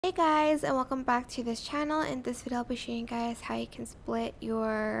Hey guys, and welcome back to this channel. In this video I'll be showing you guys how you can split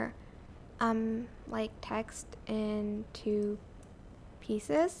your like text into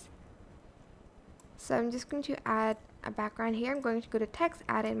pieces. So I'm just going to add a background here. I'm going to go to text,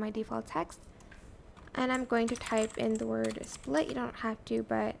 add in my default text, and I'm going to type in the word split. You don't have to,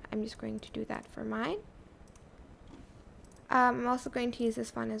 but I'm just going to do that for mine. I'm also going to use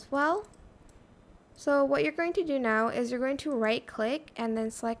this font as well. So what you're going to do now is you're going to right click and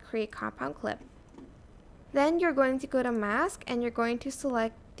then select create compound clip. Then you're going to go to mask and you're going to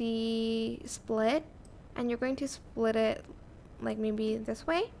select the split and you're going to split it like maybe this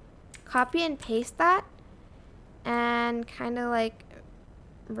way. Copy and paste that and kind of like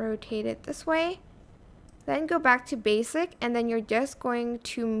rotate it this way. Then go back to basic and then you're just going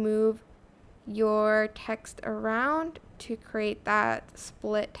to move your text around to create that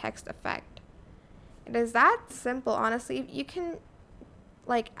split text effect. It is that simple, honestly. You can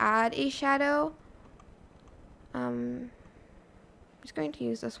like add a shadow. I'm just going to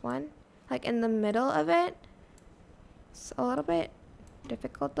use this one like in the middle of it. It's a little bit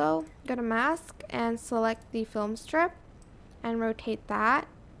difficult though. Go to mask and select the film strip and rotate that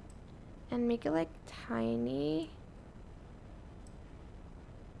and make it like tiny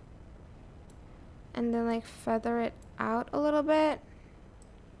and then like feather it out a little bit.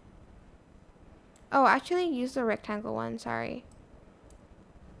 Oh, actually use the rectangle one, sorry.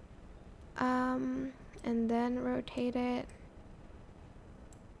 And then rotate it.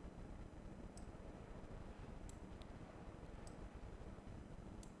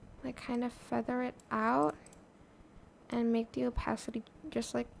 Like kind of feather it out and make the opacity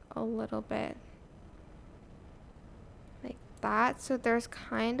just like a little bit. Like that. So there's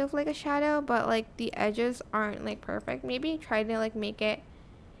kind of like a shadow, but like the edges aren't like perfect. Maybe try to like make it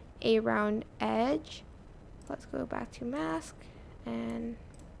a round edge. Let's go back to mask and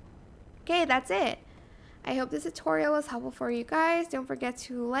okay, that's it. I hope this tutorial was helpful for you guys. Don't forget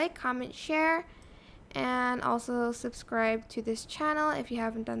to like, comment, share, and also subscribe to this channel if you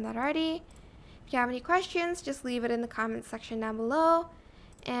haven't done that already. If you have any questions, just leave it in the comment section down below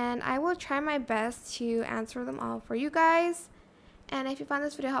and I will try my best to answer them all for you guys. And if you found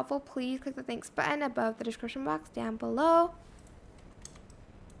this video helpful, please click the thanks button above the description box down below.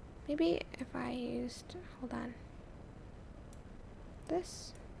 Maybe if I used, hold on,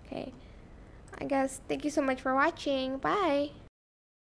 this, okay. I guess thank you so much for watching. Bye.